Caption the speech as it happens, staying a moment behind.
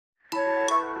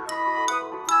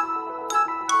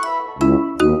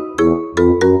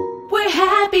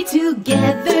we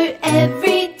together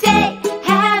every day,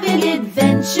 having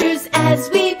adventures as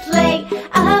we play.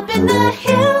 Up in the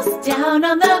hills, down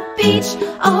on the beach,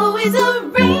 always a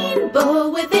rainbow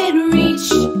within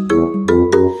reach.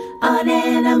 On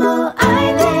Animal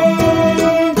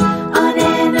Island, on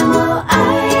Animal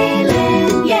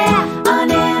Island, yeah.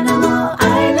 On Animal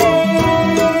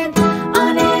Island,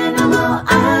 on Animal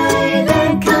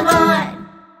Island, come on.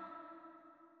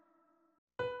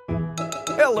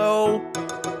 Hello.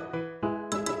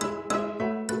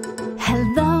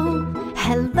 Hello,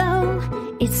 hello,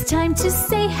 it's time to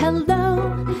say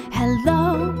hello.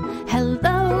 Hello,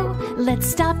 hello, let's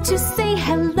stop to say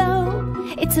hello.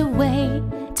 It's a way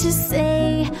to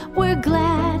say we're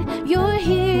glad you're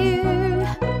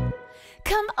here.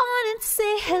 Come on and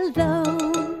say hello.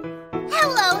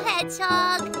 Hello,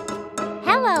 Hedgehog.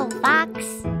 Hello, Fox.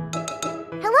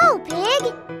 Hello,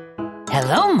 Pig.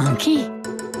 Hello, Monkey.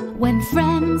 When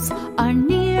friends are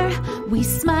near, we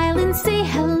smile and say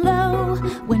hello.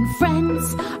 When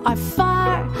friends are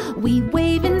far, we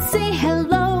wave and say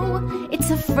hello.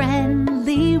 It's a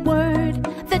friendly word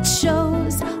that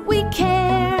shows we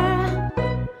care.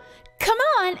 Come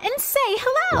on and say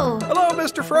hello. Hello,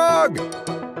 Mr. Frog.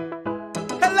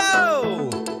 Hello.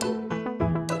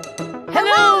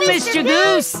 Hello, Mr.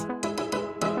 Goose.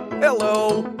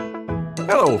 Hello.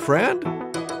 Hello, friend.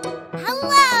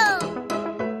 Hello.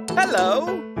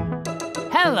 Hello.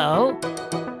 Hello.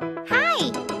 Hi,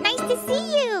 nice to see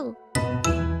you.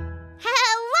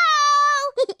 Hello.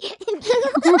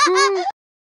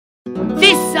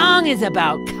 This song is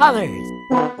about colors.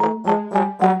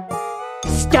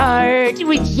 Start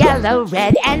with yellow,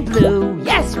 red, and blue.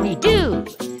 Yes, we do.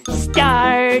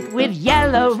 Start with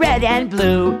yellow, red, and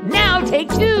blue. Now take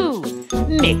two.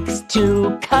 Mix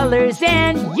two colors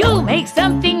and you'll make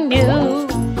something new.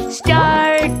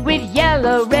 Start with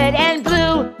yellow, red, and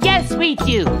blue. Yes, we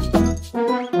do.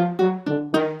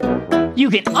 You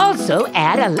can also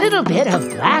add a little bit of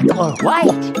black or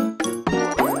white.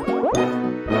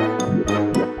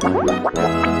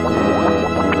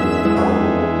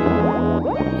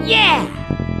 Yeah!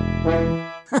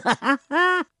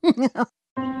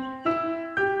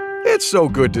 It's so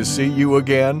good to see you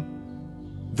again.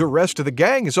 The rest of the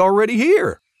gang is already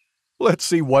here. Let's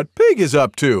see what Pig is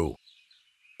up to.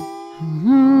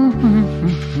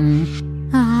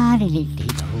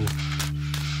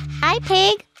 Hi,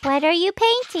 Pig. What are you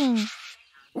painting?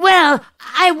 Well,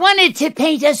 I wanted to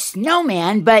paint a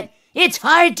snowman, but it's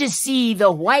hard to see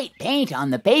the white paint on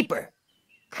the paper.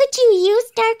 Could you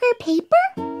use darker paper?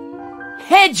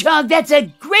 Hedgehog, that's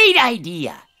a great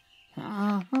idea.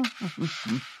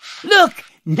 Look,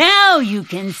 now you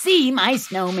can see my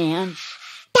snowman.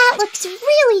 That looks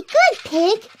really good,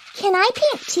 Pig. Can I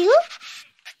paint too?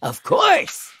 Of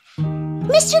course.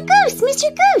 Mr.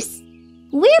 Goose,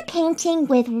 we're painting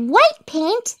with white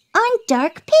paint on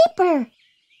dark paper.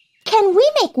 Can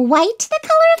we make white the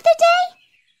color of the day?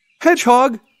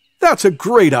 Hedgehog, that's a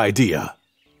great idea.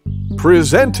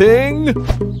 Presenting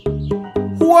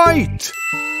white.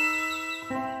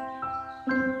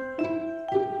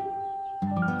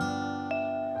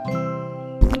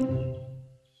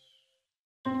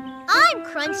 I'm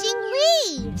crunching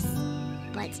leaves,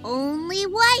 but only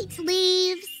white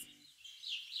leaves.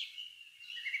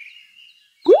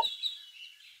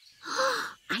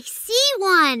 I see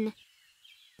one.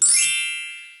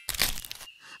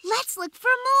 Let's look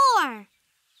for more.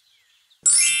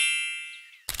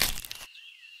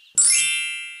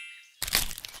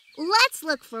 Let's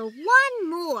look for one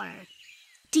more.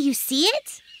 Do you see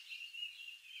it?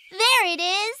 There it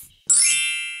is.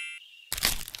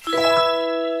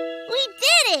 We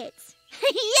did it!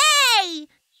 Yay!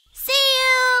 See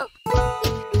you!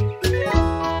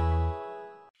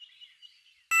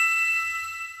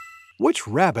 Which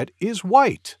rabbit is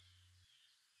white?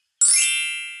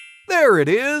 There it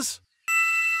is.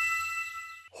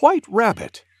 White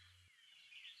rabbit.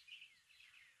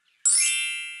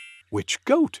 Which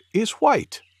goat is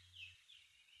white?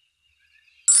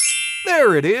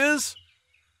 There it is.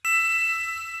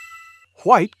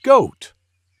 White goat.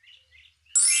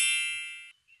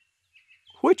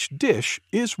 Which dish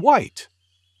is white?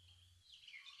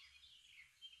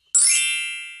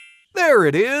 There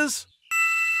it is.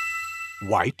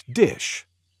 White dish.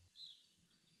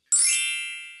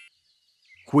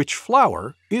 Which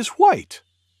flower is white?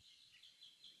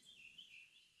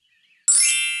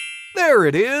 There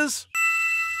it is.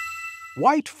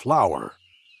 White flower.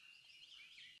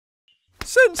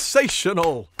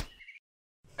 Sensational!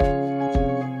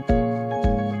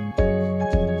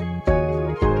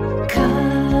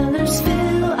 Colors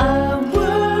fill our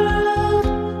world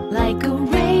like a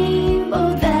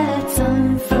rainbow that's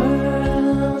unfurled.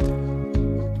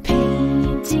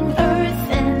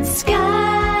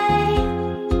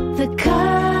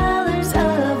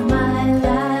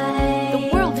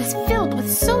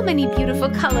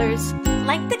 colors,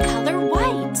 like the color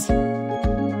white.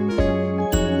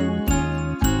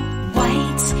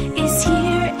 White is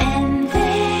here and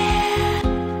there.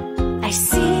 I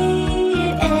see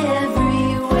it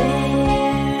everywhere.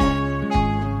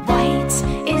 White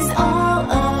is all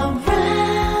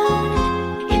around,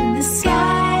 in the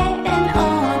sky and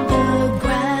on the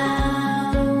ground.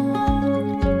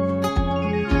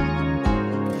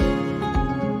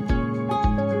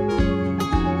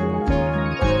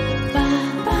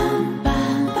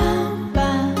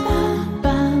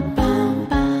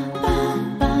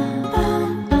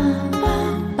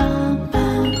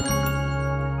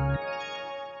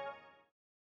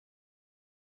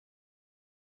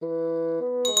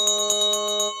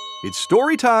 It's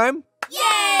story time.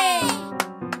 Yay!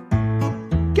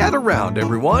 Gather round,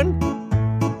 everyone.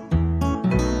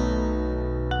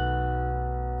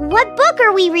 What book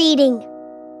are we reading?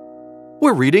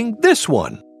 We're reading this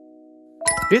one.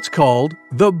 It's called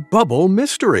The Bubble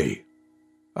Mystery.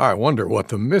 I wonder what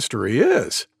the mystery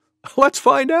is. Let's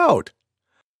find out.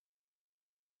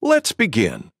 Let's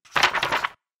begin.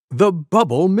 The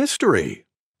Bubble Mystery.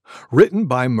 Written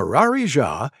by Murari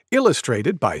Jha,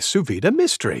 illustrated by Suvita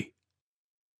Mistry.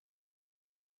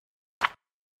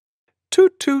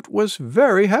 Toot Toot was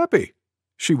very happy.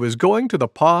 She was going to the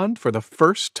pond for the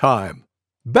first time.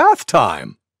 Bath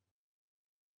time!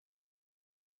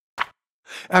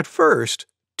 At first,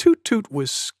 Toot Toot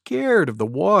was scared of the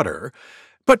water,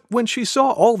 but when she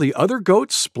saw all the other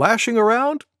goats splashing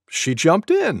around, she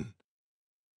jumped in.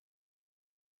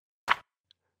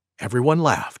 Everyone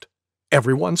laughed.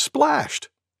 Everyone splashed.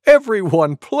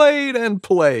 Everyone played and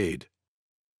played.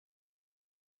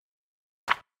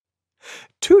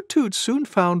 Toot Toot soon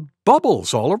found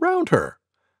bubbles all around her.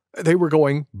 They were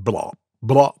going blop,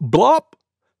 blop, blop.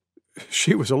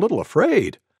 She was a little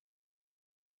afraid.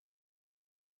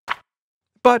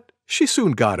 But she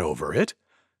soon got over it.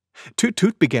 Toot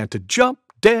Toot began to jump,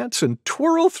 dance, and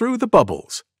twirl through the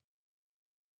bubbles.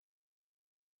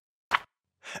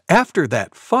 After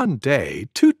that fun day,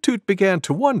 Toot Toot began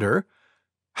to wonder,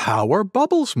 how are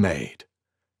bubbles made?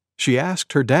 She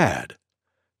asked her dad.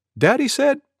 Daddy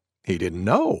said he didn't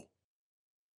know.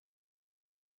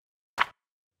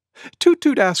 Toot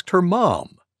Toot asked her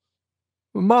mom.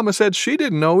 Mama said she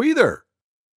didn't know either.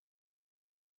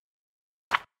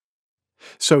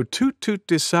 So Toot Toot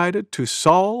decided to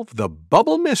solve the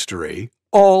bubble mystery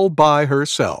all by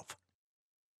herself.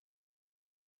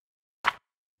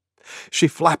 She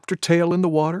flapped her tail in the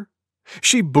water.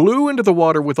 She blew into the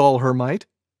water with all her might,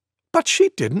 but she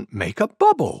didn't make a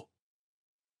bubble.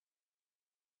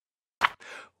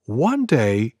 One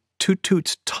day, Toot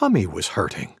Toot's tummy was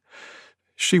hurting.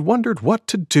 She wondered what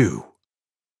to do.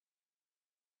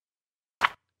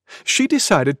 She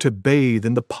decided to bathe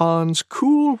in the pond's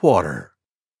cool water.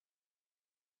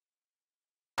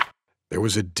 There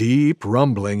was a deep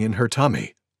rumbling in her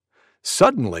tummy.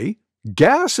 Suddenly,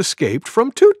 gas escaped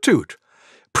from Toot Toot.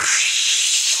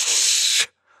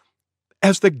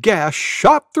 As the gas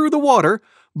shot through the water,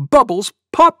 bubbles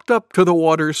popped up to the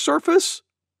water's surface.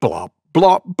 Blop,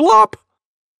 blop, blop.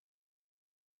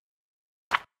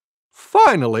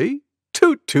 Finally,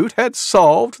 Toot Toot had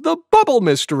solved the bubble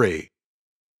mystery.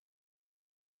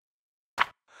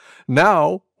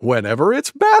 Now, whenever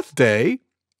it's bath day,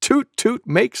 Toot Toot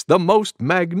makes the most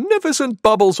magnificent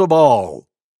bubbles of all.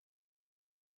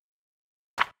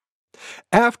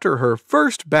 After her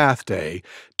first bath day,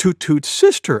 Toot Toot's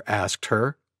sister asked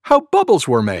her how bubbles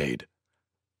were made.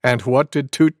 And what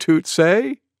did Toot Toot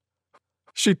say?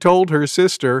 She told her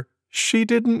sister she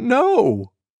didn't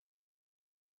know.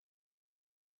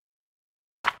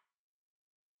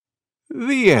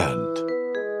 The end.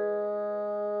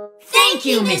 Thank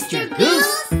you, Mr.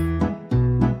 Goose.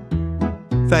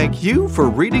 Thank you for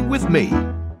reading with me.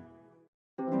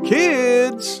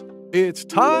 Kids, it's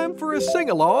time for a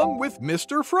sing-along with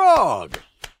Mr. Frog.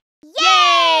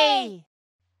 Yay!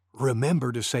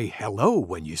 Remember to say hello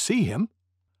when you see him.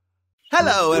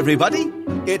 Hello, everybody.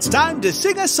 It's time to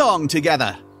sing a song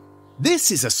together. This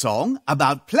is a song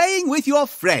about playing with your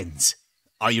friends.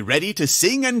 Are you ready to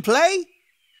sing and play?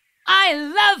 I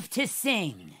love to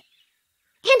sing.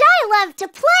 And I love to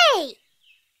play.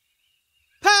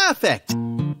 Perfect.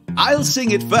 I'll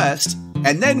sing it first,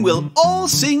 and then we'll all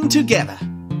sing together.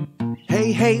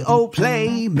 Hey, hey, oh,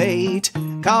 playmate,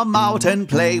 come out and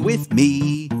play with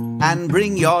me. And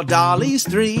bring your dollies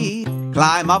 3.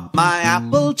 Climb up my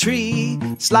apple tree.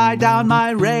 Slide down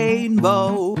my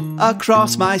rainbow.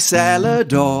 Across my cellar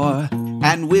door.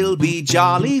 And we'll be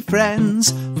jolly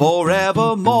friends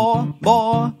forevermore,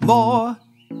 more, more.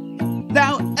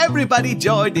 Now everybody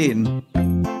join in.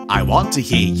 I want to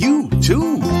hear you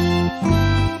too.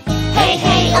 Hey,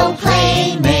 hey, oh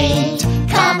playmate,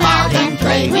 come out and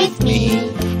play with me.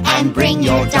 And bring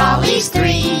your dollies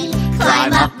 3.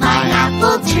 Climb up my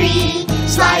apple tree.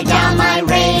 Slide down my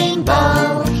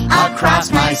rainbow across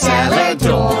my cellar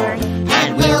door.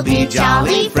 And we'll be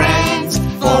jolly friends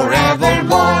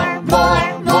forevermore,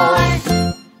 more.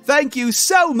 Thank you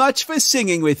so much for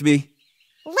singing with me.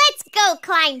 Let's go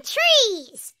climb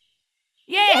trees.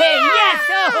 Yay! Yes!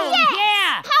 Oh, Yes!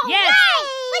 yeah! Hooray! Yes!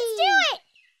 Let's do it.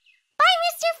 Bye,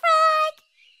 Mr. Frog.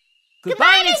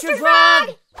 Goodbye, Mr. Frog!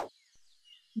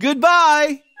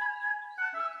 Goodbye.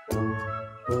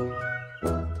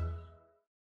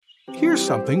 Here's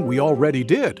something we already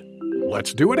did.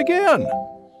 Let's do it again.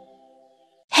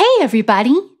 Hey,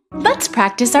 everybody! Let's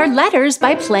practice our letters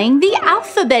by playing the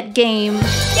alphabet game. Yay!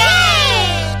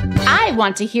 I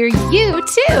want to hear you,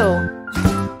 too.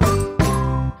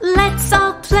 Let's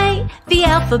all play the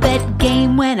alphabet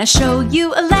game. When I show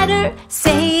you a letter,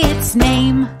 say its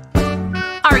name.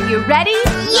 Are you ready?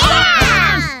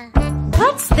 Yeah!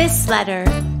 What's this letter?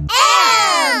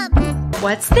 M.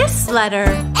 What's this letter?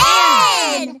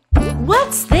 N.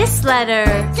 What's this letter?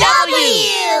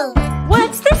 W.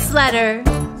 What's this letter?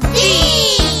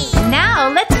 Z. Now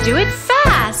let's do it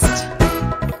fast.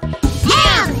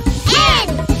 M. N.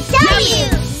 W.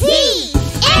 Z.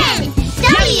 N.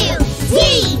 W.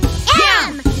 Z.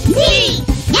 M. Z.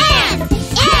 N.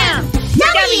 M.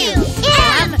 W.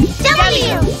 M.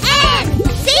 W. N.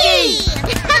 Z.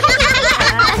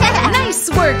 Nice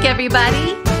work,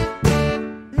 everybody.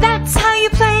 That's how you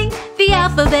play the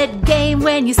alphabet game.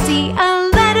 When you see a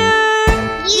letter,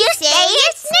 You say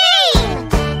its name.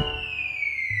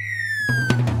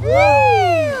 Woo!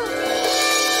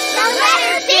 The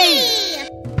letter B.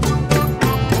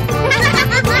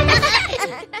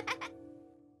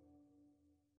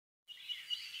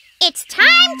 It's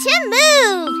time to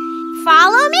move.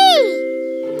 Follow me.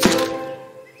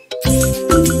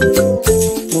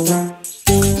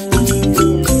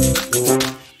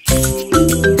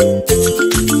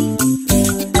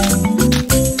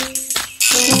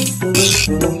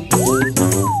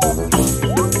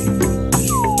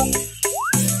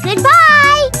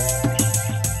 Goodbye.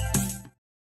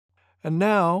 And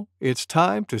now it's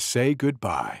time to say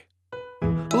goodbye.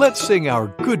 Let's sing our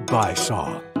goodbye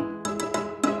song.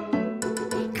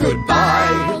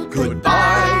 Goodbye,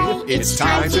 goodbye. It's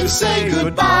time to say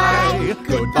goodbye.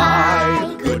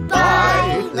 Goodbye,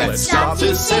 goodbye. Let's stop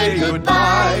to say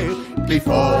goodbye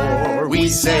before we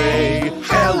say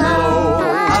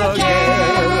hello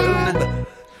again.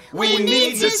 We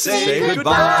need to say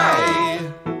goodbye.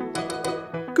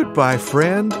 Goodbye,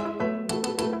 friend.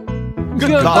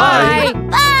 Goodbye!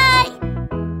 Bye.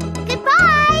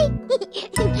 Goodbye.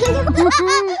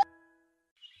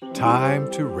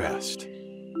 Time to rest.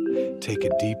 Take a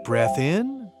deep breath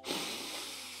in.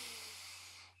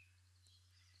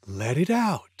 Let it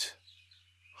out.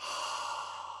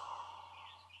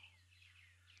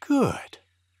 Good.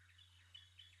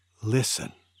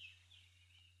 Listen.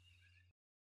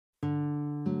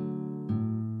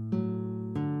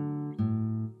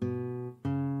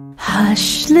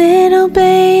 Hush, little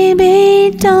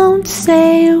baby, don't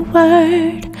say a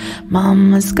word.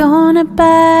 Mama's gonna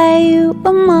buy you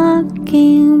a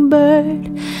mockingbird.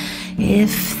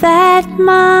 If that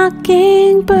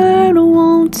mockingbird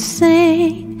won't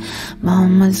sing,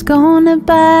 Mama's gonna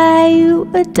buy you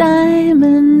a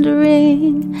diamond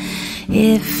ring.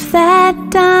 If that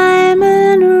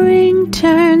diamond ring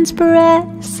turns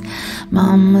brass,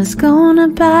 Mama's gonna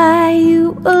buy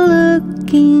you a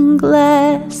looking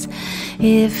glass.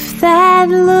 If that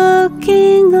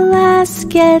looking glass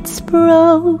gets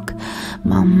broke,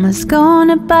 Mama's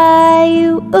gonna buy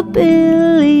you a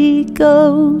billy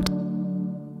goat.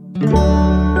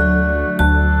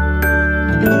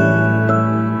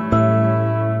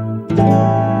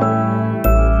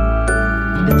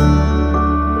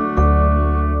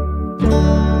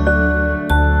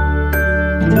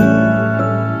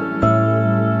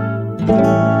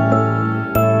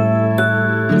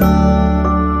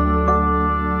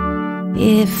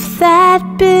 If that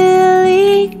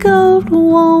billy goat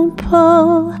won't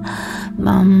pull,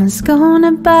 Mama's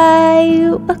gonna buy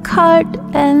you a cart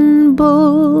and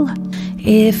bull.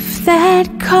 If that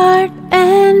cart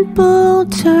and bull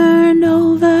turn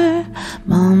over,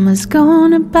 Mama's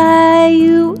gonna buy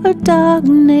you a dog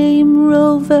named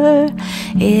Rover.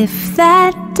 If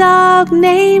that dog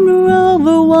named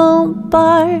Rover won't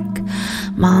bark,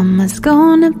 Mama's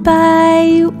gonna buy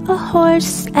you a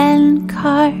horse and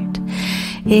cart.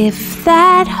 If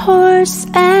that horse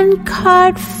and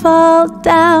cart fall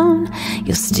down,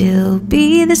 you'll still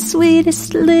be the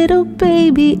sweetest little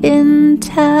baby in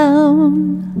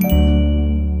town.